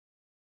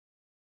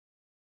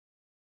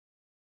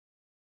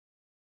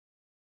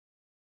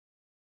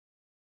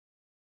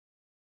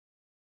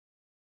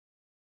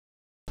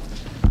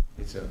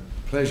It's a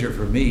pleasure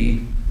for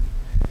me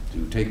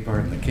to take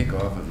part in the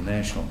kickoff of the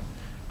National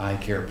Eye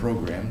Care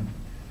Program,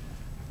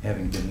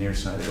 having been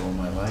nearsighted all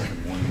my life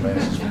and worn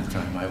glasses from the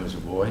time I was a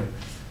boy.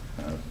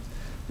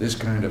 This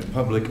kind of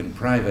public and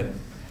private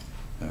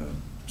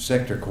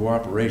sector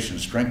cooperation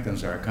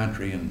strengthens our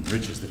country and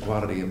enriches the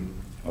quality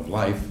of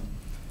life.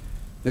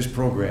 This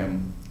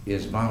program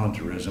is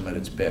voluntarism at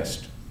its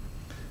best.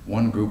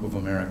 One group of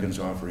Americans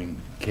offering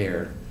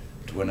care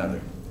to another.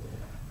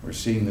 We're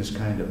seeing this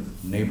kind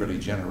of neighborly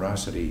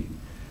generosity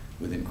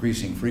with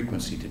increasing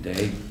frequency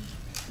today.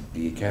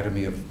 The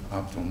Academy of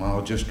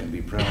Ophthalmologists can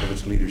be proud of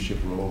its leadership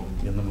role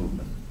in the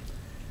movement.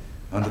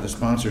 Under the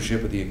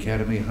sponsorship of the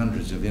Academy,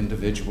 hundreds of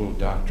individual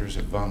doctors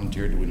have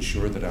volunteered to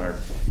ensure that our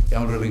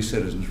elderly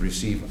citizens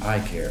receive eye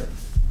care.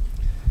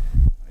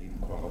 I even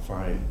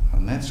qualify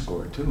on that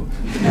score, too.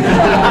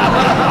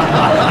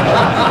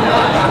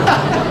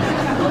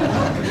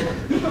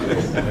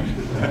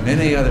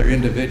 Many other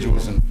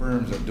individuals and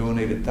firms have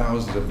donated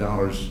thousands of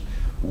dollars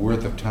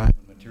worth of time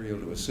and material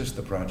to assist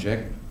the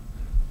project,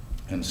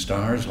 and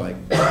stars like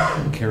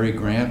Cary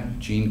Grant,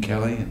 Gene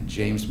Kelly, and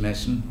James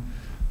Mason,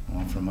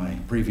 all from my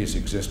previous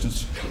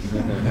existence,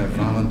 have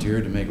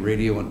volunteered to make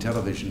radio and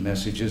television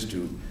messages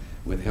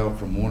with help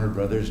from Warner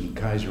Brothers and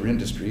Kaiser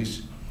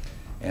Industries,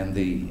 and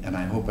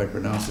I hope I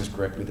pronounce this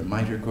correctly, the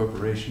Mitre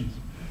Corporation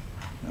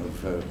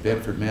of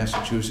Bedford,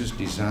 Massachusetts,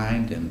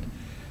 designed and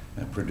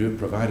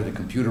provided a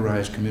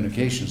computerized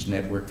communications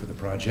network for the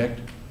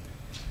project.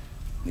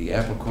 The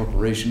Apple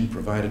Corporation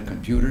provided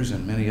computers,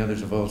 and many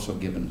others have also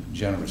given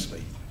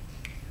generously.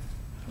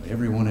 So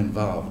everyone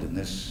involved in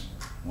this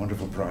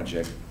wonderful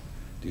project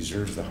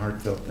deserves the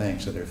heartfelt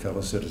thanks of their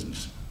fellow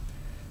citizens.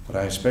 But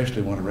I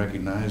especially want to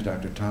recognize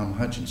Dr. Tom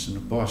Hutchinson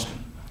of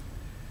Boston,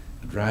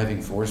 the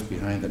driving force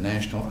behind the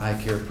National Eye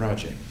Care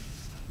Project.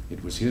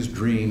 It was his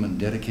dream and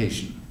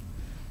dedication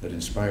that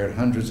inspired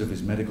hundreds of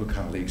his medical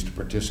colleagues to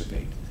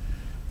participate.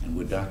 And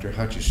would Dr.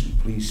 Hutchinson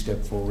please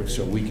step forward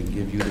so we can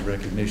give you the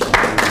recognition.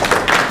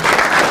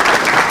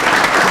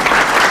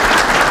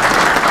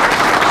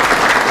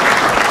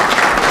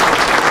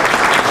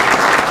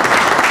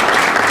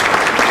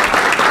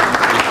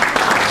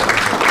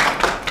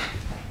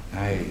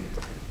 I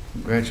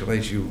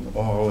congratulate you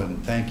all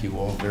and thank you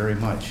all very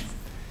much.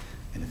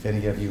 And if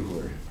any of you who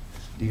are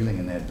dealing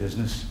in that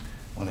business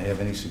want to have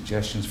any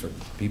suggestions for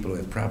people who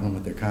have problem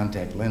with their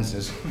contact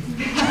lenses,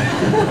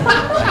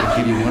 I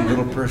can give you one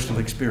little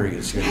personal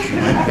experience here that you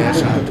might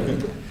pass on to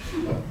them.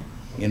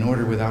 In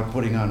order, without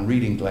putting on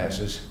reading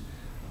glasses,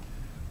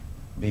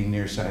 being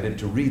nearsighted,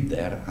 to read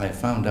that, I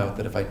found out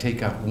that if I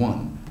take out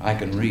one, I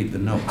can read the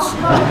notes.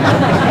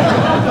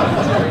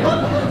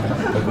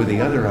 But with the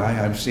other eye,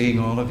 I'm seeing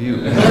all of you.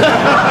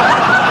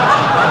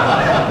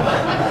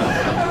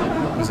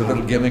 It was a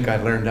little gimmick I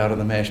learned out on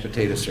the mashed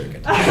potato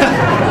circuit.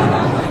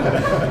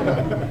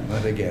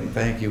 But again,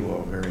 thank you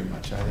all very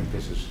much. I think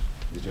this is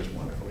just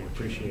wonderful. We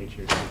appreciate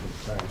your taking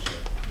the time, sir.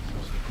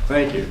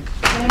 Thank you.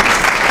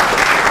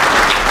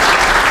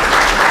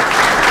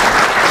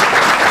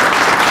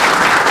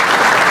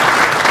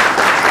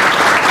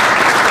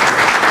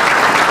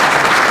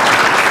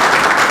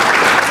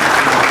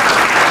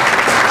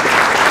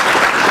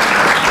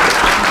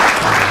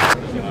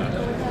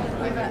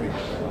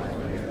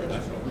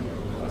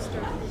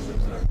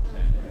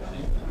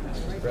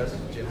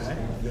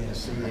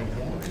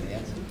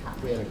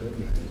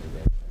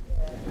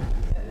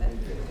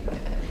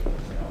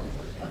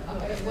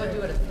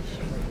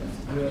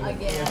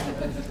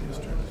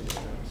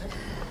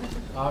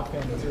 I'll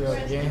come through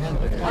again.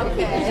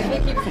 Okay, if he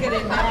keeps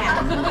getting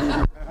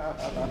mad.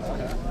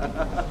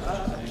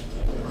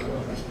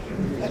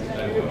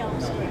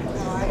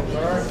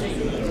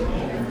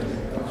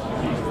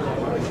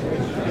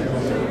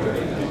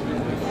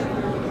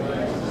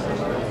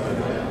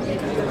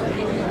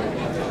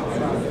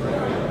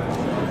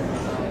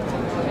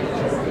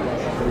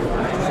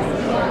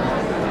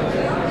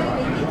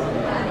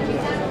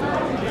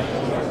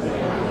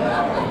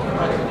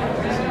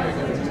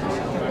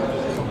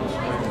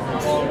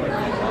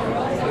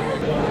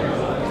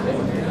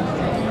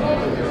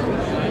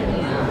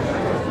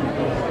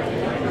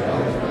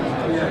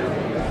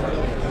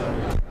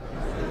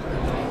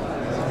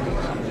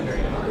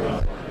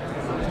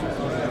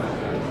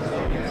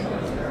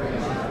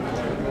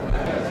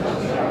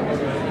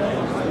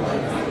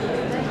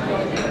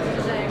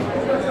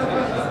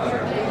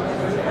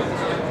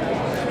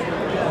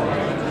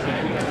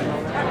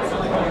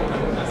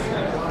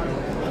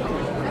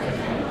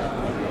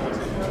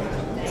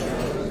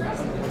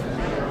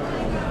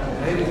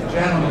 Ladies and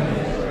gentlemen,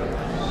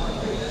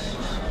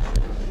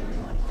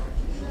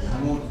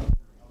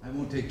 I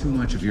won't take too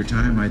much of your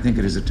time. I think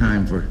it is a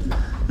time for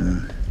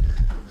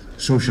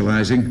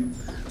socializing.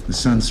 The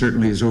sun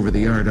certainly is over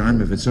the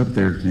yardarm, if it's up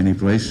there any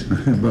place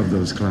above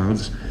those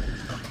clouds.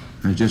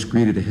 I just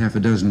greeted a half a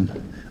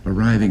dozen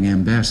arriving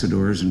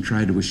ambassadors and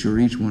tried to assure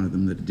each one of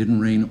them that it didn't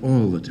rain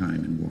all the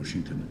time in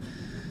Washington.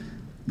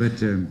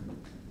 But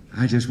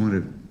I just want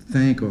to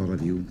thank all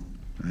of you.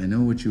 I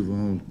know what you've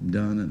all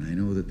done, and I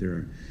know that there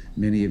are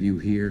many of you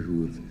here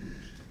who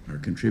are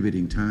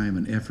contributing time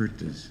and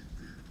effort as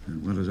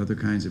well as other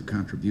kinds of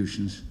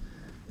contributions.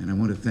 And I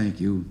want to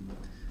thank you.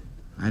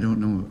 I don't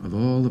know, of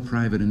all the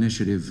private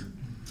initiative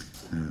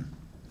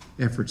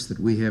efforts that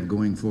we have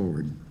going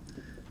forward,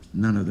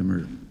 none of them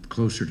are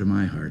closer to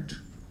my heart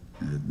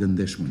than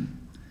this one.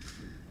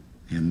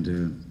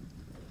 And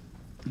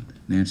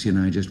Nancy and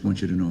I just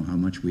want you to know how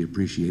much we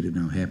appreciate it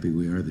and how happy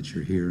we are that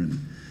you're here. And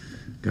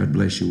God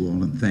bless you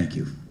all, and thank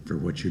you for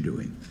what you're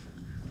doing.